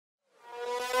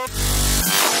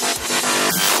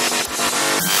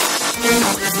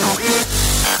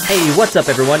Hey, what's up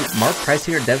everyone? Mark Price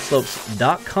here,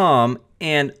 devslopes.com,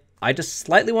 and I just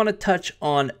slightly want to touch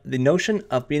on the notion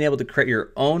of being able to create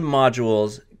your own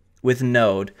modules with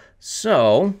Node.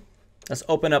 So let's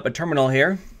open up a terminal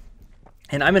here,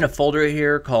 and I'm in a folder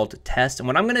here called test, and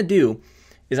what I'm going to do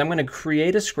is I'm going to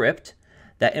create a script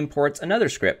that imports another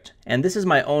script, and this is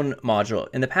my own module.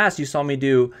 In the past you saw me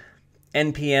do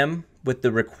npm with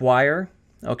the require.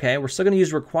 Okay, we're still going to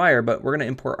use require, but we're going to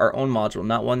import our own module,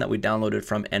 not one that we downloaded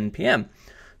from npm.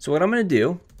 So what I'm going to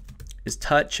do is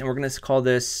touch, and we're going to call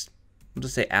this, we'll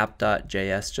just say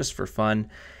app.js just for fun.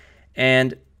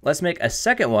 And let's make a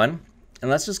second one,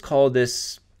 and let's just call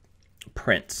this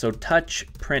print. So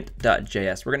touch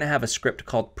print.js. We're going to have a script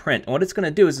called print, and what it's going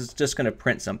to do is it's just going to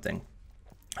print something.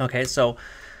 Okay, so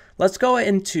let's go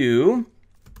into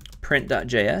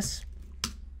print.js.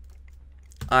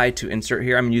 To insert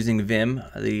here, I'm using Vim,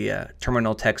 the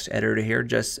terminal text editor here,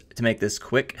 just to make this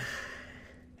quick.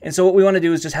 And so what we want to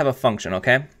do is just have a function,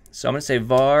 okay? So I'm going to say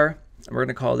var, and we're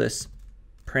going to call this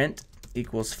print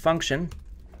equals function,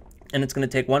 and it's going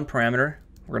to take one parameter.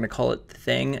 We're going to call it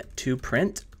thing to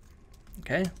print,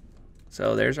 okay?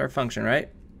 So there's our function, right?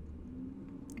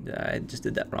 I just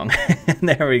did that wrong.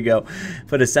 There we go.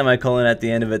 Put a semicolon at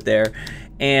the end of it there.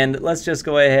 And let's just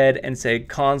go ahead and say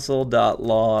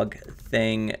console.log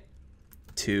thing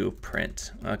to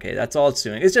print. Okay, that's all it's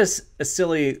doing. It's just a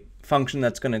silly function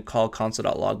that's going to call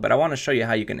console.log, but I want to show you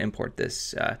how you can import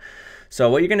this. So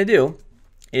what you're going to do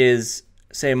is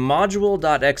say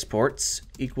module.exports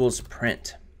equals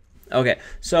print. Okay,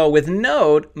 so with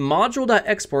Node,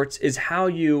 module.exports is how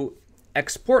you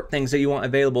export things that you want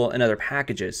available in other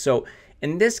packages. So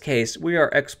in this case, we are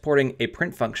exporting a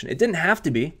print function. It didn't have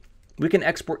to be. We can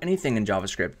export anything in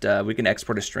JavaScript. We can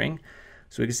export a string.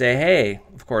 So we can say, hey,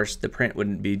 of course, the print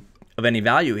wouldn't be of any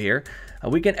value here.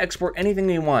 We can export anything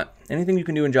you want. Anything you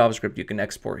can do in JavaScript, you can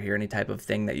export here. Any type of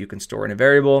thing that you can store in a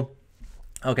variable.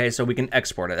 Okay, so we can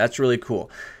export it. That's really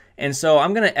cool. And so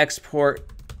I'm going to export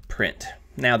print.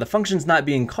 Now, the function's not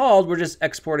being called. We're just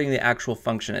exporting the actual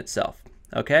function itself.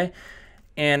 Okay?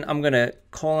 And I'm going to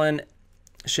colon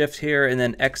shift here and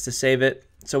then X to save it.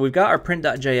 So we've got our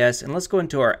print.js, and let's go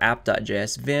into our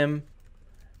app.js, vim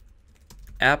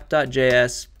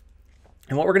app.js,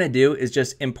 and what we're going to do is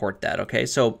just import that. Okay,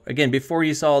 so again, before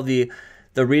you saw the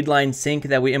readline sync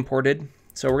that we imported,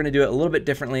 so we're going to do it a little bit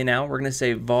differently now. We're going to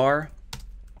say var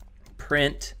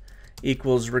print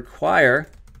equals require,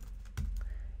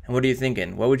 and what are you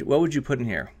thinking? What would you put in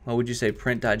here? What would you say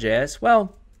print.js?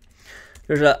 Well,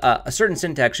 there's a certain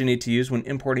syntax you need to use when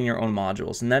importing your own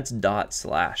modules, and that's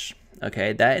 /.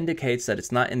 Okay, that indicates that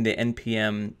it's not in the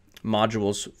npm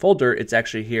modules folder. It's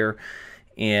actually here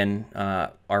in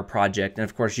our project, and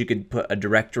of course you could put a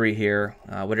directory here,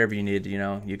 whatever you need. You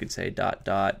know, you could say .. /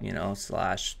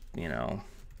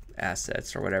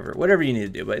 assets or whatever you need to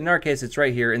do. But in our case, it's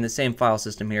right here in the same file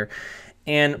system here,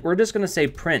 and we're just going to say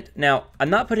print. Now,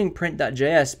 I'm not putting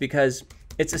print.js because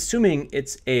it's assuming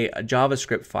it's a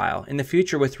JavaScript file. In the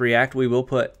future with React, we will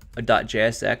put a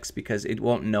 .jsx because it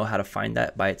won't know how to find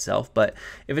that by itself. But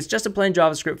if it's just a plain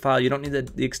JavaScript file, you don't need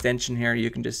the extension here. You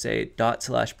can just say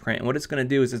 ./print. And what it's going to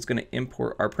do is it's going to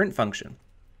import our print function.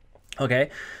 Okay,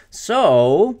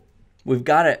 so we've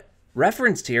got it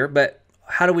referenced here, but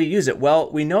how do we use it? Well,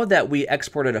 we know that we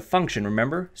exported a function,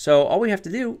 remember? So all we have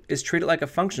to do is treat it like a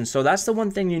function. So that's the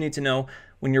one thing you need to know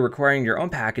when you're requiring your own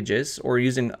packages or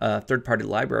using a third-party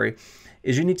library,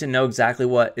 is you need to know exactly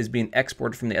what is being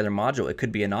exported from the other module. It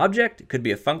could be an object, it could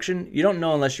be a function. You don't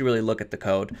know unless you really look at the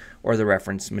code or the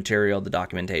reference material, the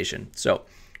documentation. So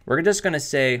we're just going to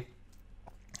say,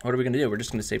 what are we going to do? We're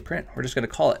just going to say print. We're just going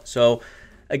to call it. So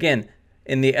again,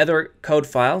 in the other code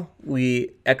file,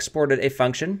 we exported a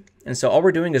function. And so all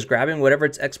we're doing is grabbing whatever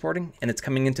it's exporting, and it's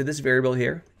coming into this variable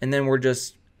here. And then we're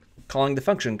just calling the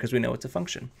function because we know it's a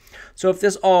function. So if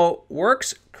this all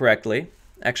works correctly,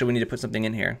 actually we need to put something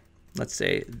in here. Let's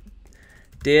say,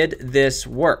 did this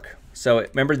work? So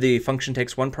remember, the function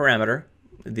takes one parameter,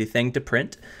 the thing to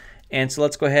print. And so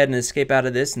let's go ahead and escape out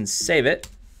of this and save it.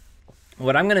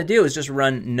 What I'm going to do is just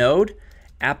run node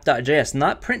app.js,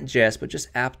 not print.js, but just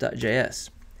app.js.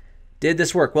 Did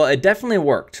this work? Well, it definitely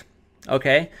worked.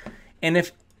 Okay. And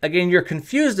if, again, you're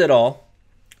confused at all,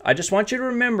 I just want you to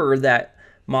remember that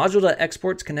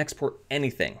module.exports can export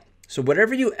anything. So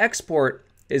whatever you export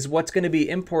is what's going to be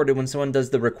imported when someone does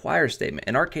the require statement.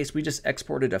 In our case, we just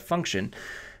exported a function.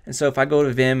 And so if I go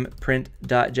to vim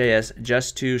print.js,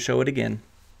 just to show it again,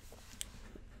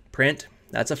 print,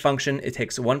 that's a function. It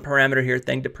takes one parameter here,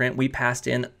 thing to print. We passed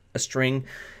in a string,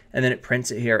 and then it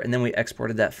prints it here, and then we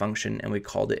exported that function and we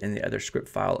called it in the other script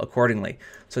file accordingly.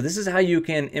 So this is how you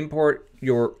can import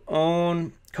your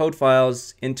own code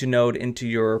files into Node, into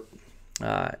your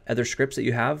other scripts that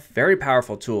you have. Very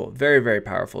powerful tool, very, very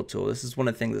powerful tool. This is one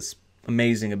of the things that's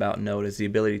amazing about Node, is the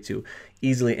ability to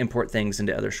easily import things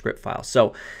into other script files.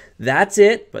 So that's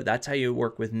it, but that's how you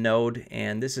work with Node.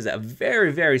 And this is a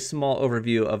very, very small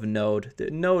overview of Node.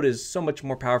 The Node is so much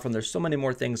more powerful, and there's so many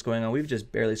more things going on. We've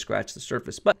just barely scratched the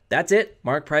surface, but that's it.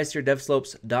 Mark Price here,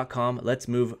 devslopes.com. Let's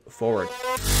move forward.